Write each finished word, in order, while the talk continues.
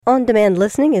On-demand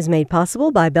listening is made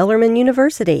possible by Bellarmine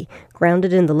University.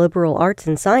 Grounded in the liberal arts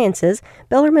and sciences,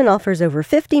 Bellarmine offers over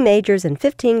 50 majors and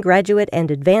 15 graduate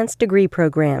and advanced degree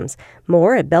programs.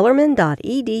 More at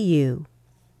bellarmine.edu.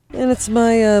 And it's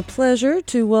my pleasure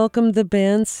to welcome the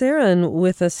band Seryn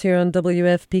with us here on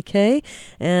WFPK.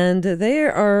 And they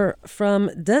are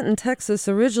from Denton, Texas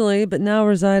originally, but now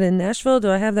reside in Nashville. Do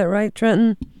I have that right,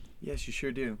 Trenton? Yes, you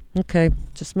sure do. Okay,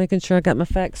 just making sure I got my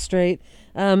facts straight.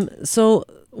 How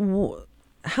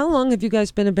long have you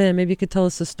guys been a band? Maybe you could tell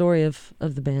us the story of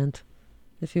the band,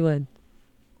 if you would.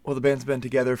 Well, the band's been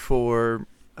together for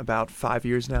about 5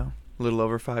 years now, a little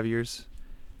over 5 years.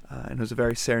 And it was a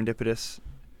very serendipitous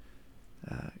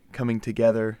coming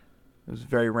together. It was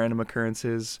very random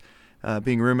occurrences,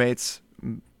 being roommates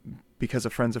because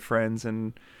of friends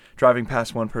and driving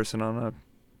past one person on a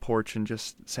porch and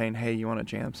just saying, hey, you want to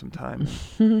jam sometime?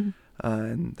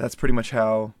 And that's pretty much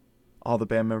how all the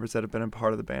band members that have been a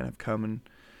part of the band have come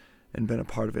and been a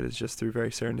part of it, is just through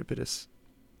very serendipitous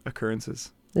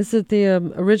occurrences. Is it the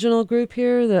original group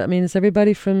here? Is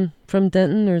everybody from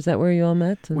Denton, or is that where you all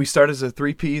met? We started as a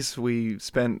 3-piece. We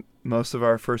spent most of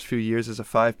our first few years as a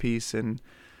 5-piece, and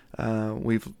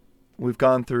we've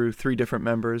gone through 3 different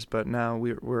members, but now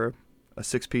we're a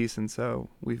 6-piece, and so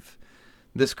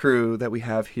this crew that we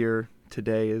have here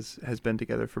today has been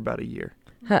together for about a year.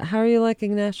 How are you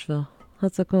liking Nashville?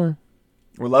 How's it going?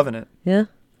 We're loving it. Yeah.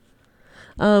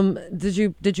 Did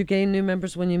you gain new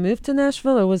members when you moved to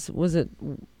Nashville, or was it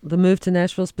the move to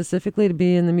Nashville specifically to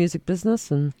be in the music business?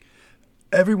 And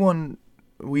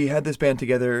we had this band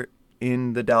together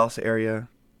in the Dallas area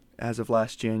as of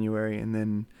last January, and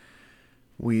then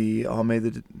we all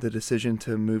made the decision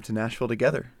to move to Nashville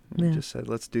together. We just said,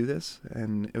 let's do this.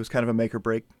 And it was kind of a make or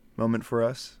break moment for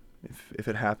us. If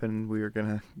it happened, we were going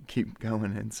to keep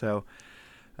going. And so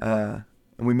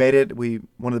and we made it. One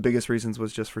of the biggest reasons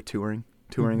was just for touring.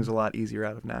 Touring is a lot easier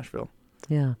out of Nashville.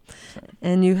 Yeah. So.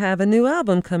 And you have a new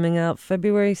album coming out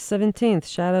February 17th,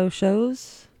 Shadow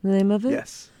Shows, the name of it?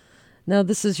 Yes. Now,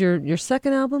 this is your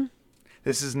second album?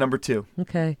 This is number 2.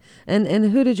 Okay. And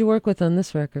who did you work with on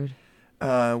this record?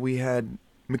 We had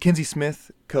Mackenzie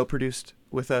Smith co-produced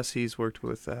with us. He's worked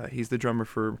with, he's the drummer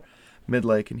for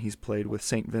Midlake, and he's played with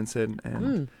St. Vincent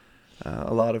and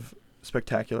a lot of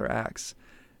spectacular acts.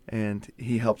 And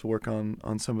he helped work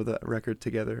on some of the record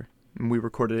together. And we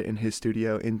recorded it in his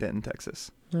studio in Denton,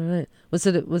 Texas. All right. Was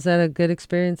that a good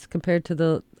experience compared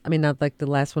to not like the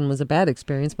last one was a bad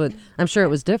experience, but I'm sure it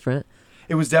was different.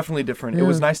 It was definitely different. Yeah. It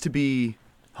was nice to be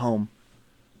home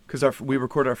because we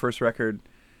recorded our first record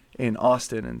in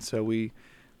Austin, and so we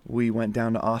went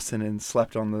down to Austin and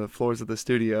slept on the floors of the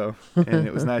studio, and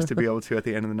it was nice to be able to, at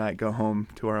the end of the night, go home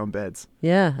to our own beds.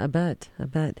 Yeah, I bet.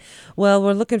 Well,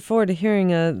 we're looking forward to hearing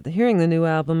the new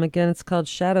album. Again, it's called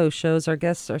Shadow Shows. Our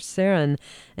guests are Seryn,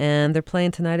 and they're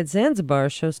playing tonight at Zanzibar.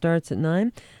 Show starts at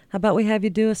 9. How about we have you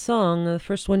do a song? The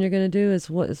first one you're going to do is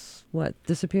what?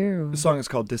 Disappear? The song is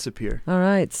called Disappear. All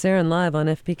right, Seryn live on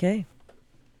FPK.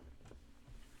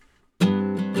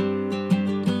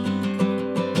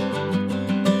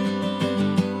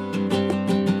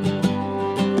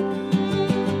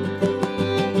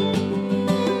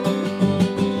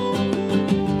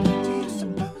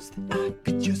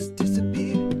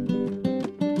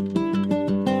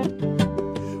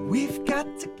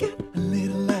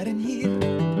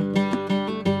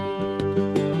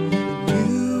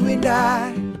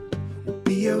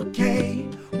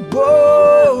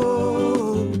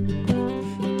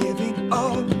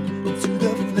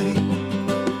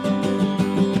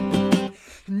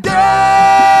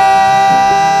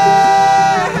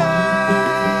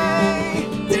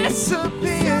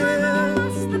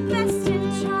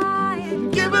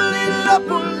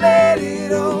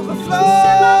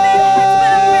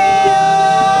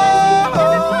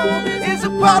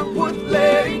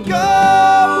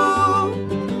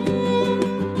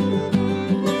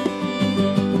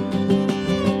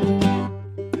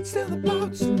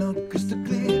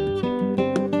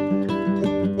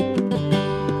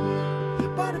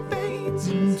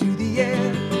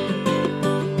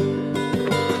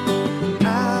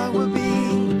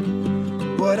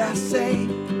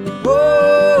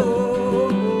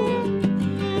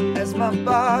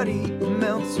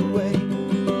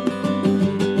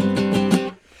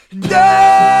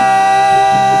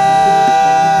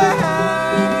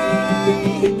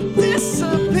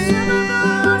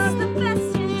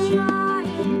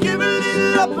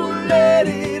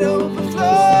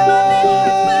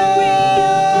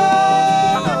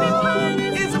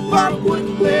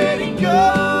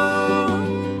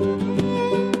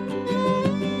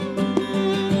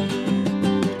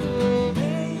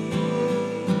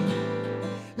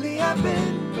 I've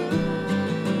been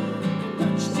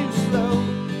much too slow.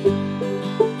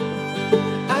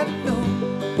 I know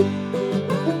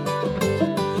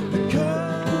the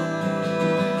current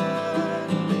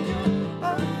in your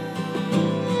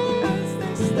eyes,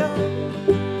 they start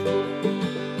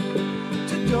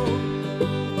to go.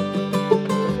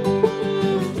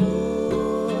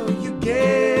 Before you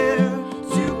get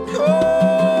too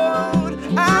cold,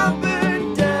 I'll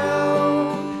burn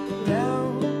down,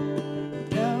 down,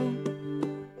 down,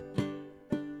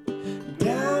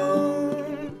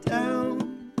 down, down,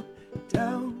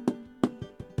 down.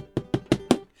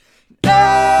 I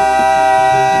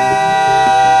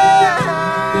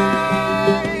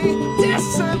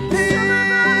disappear.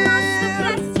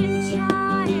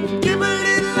 Give a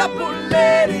little up or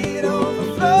let it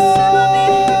overflow.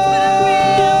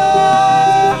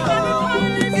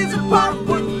 Is a part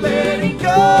worth letting go?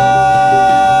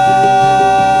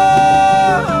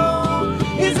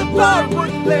 Is a part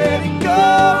worth letting go?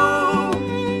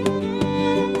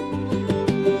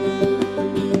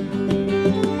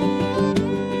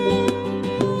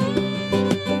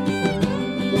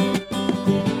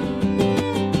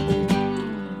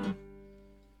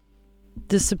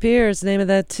 Disappear is the name of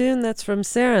that tune. That's from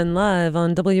Seryn live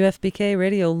on WFPK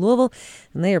Radio Louisville,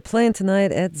 and they are playing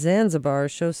tonight at Zanzibar.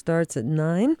 Show starts at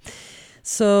 9.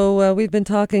 So we've been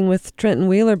talking with Trenton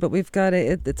Wheeler, but we've got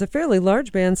it's a fairly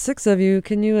large band, 6 of you.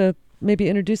 Can you maybe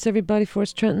introduce everybody for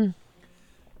us, Trenton?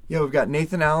 Yeah, we've got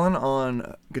Nathan Allen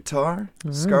on guitar,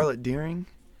 Scarlett Deering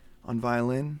on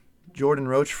violin, Jordan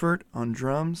Rochford on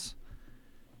drums,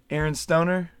 Aaron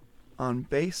Stoner on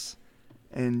bass,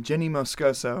 and Jenny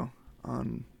Moscoso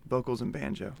on vocals and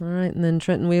banjo. All right, and then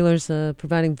Trenton Wheeler's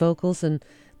providing vocals and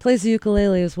plays the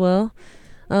ukulele as well.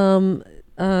 How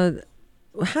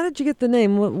did you get the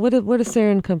name? Where does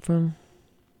Seryn come from?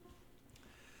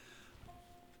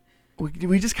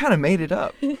 We just kind of made it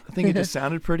up. I think it just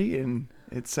sounded pretty, and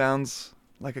it sounds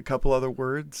like a couple other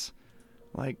words,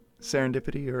 like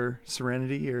serendipity or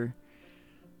serenity, or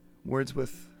words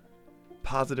with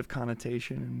positive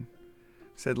connotation. And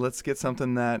said, let's get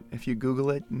something that if you Google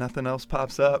it, nothing else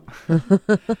pops up.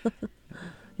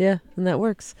 Yeah, and that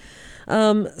works.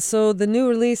 So the new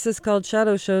release is called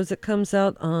Shadow Shows. It comes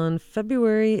out on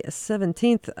February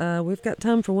 17th. We've got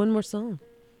time for one more song.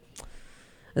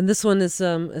 And this one is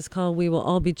called We Will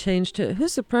All Be Changed.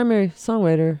 Who's the primary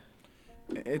songwriter?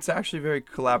 It's actually very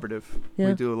collaborative. Yeah.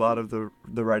 We do a lot of the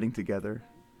writing together.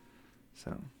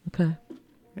 So, Okay.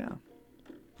 yeah.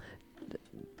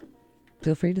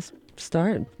 Feel free to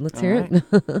start. Let's All hear right. it.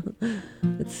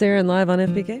 It's Seryn live on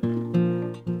FPK.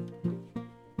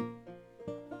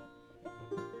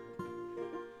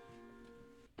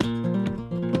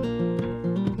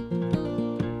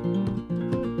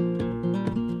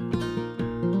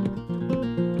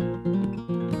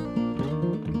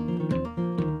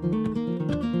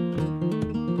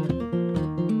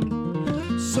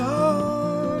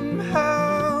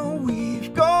 Somehow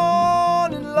we've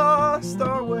gone and lost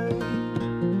our way,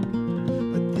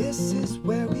 but this is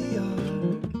where we are.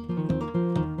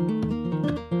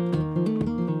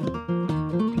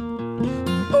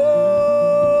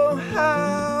 Oh,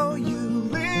 how you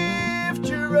lift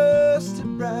your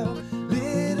rusted brow,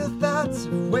 little thoughts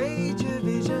of wage your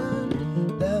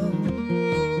vision down.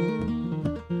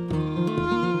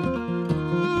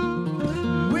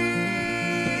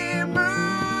 We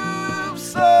move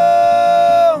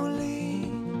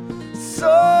slowly,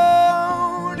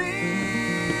 so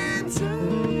in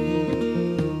time.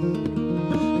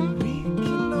 We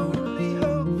can only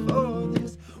hope for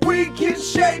this. We can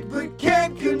shape but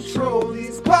can't control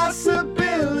these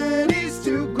possibilities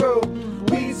to grow.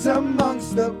 Weeds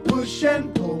amongst the push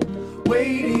and pull,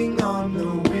 waiting on the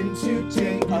wind to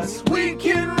take us. We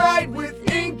can write with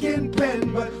ink and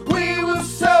pen, but we will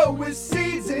sow with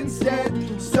seeds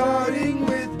instead, starting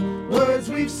with words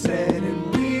we've said,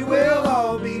 and we will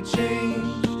all be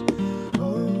changed.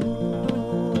 Oh.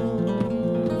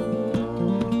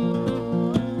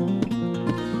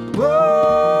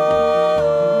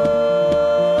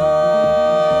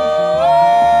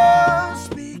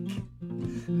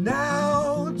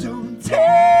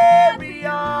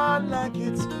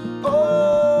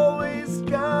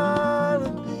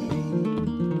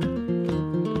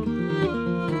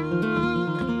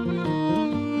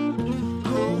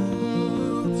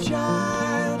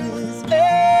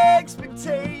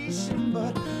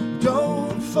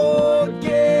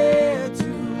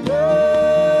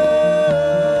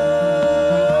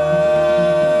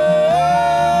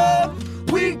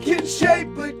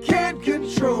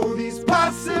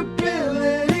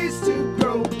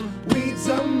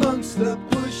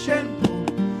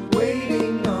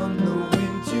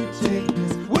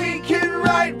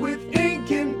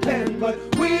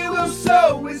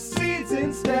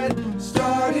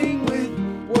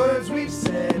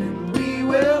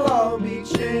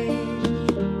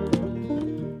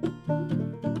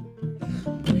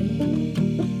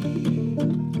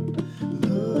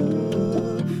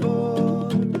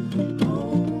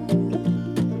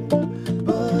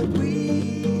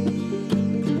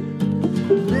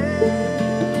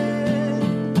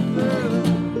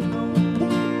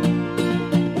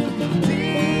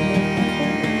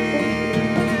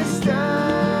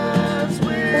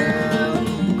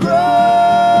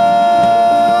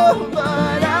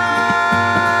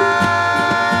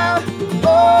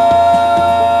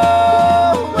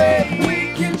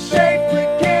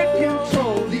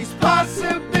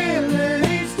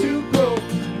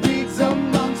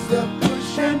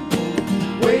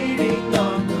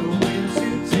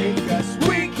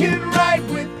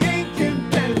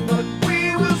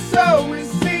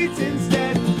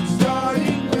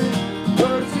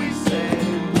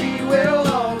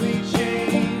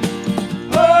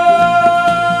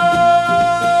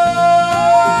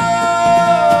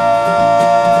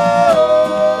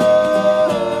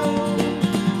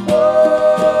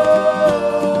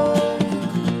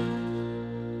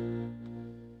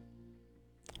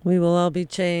 Be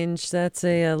Changed. That's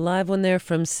a live one there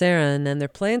from Seryn, and they're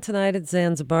playing tonight at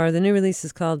Zanzibar. The new release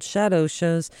is called Shadow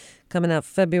Shows, coming out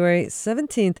February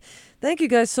 17th. Thank you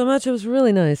guys so much. It was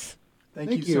really nice.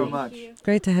 Thank you so much.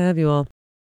 Great to have you all.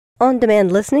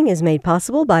 On-demand listening is made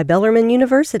possible by Bellarmine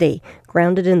University.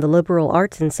 Grounded in the liberal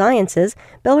arts and sciences,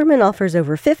 Bellarmine offers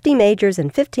over 50 majors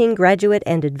and 15 graduate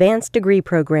and advanced degree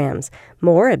programs.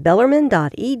 More at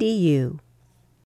bellarmine.edu.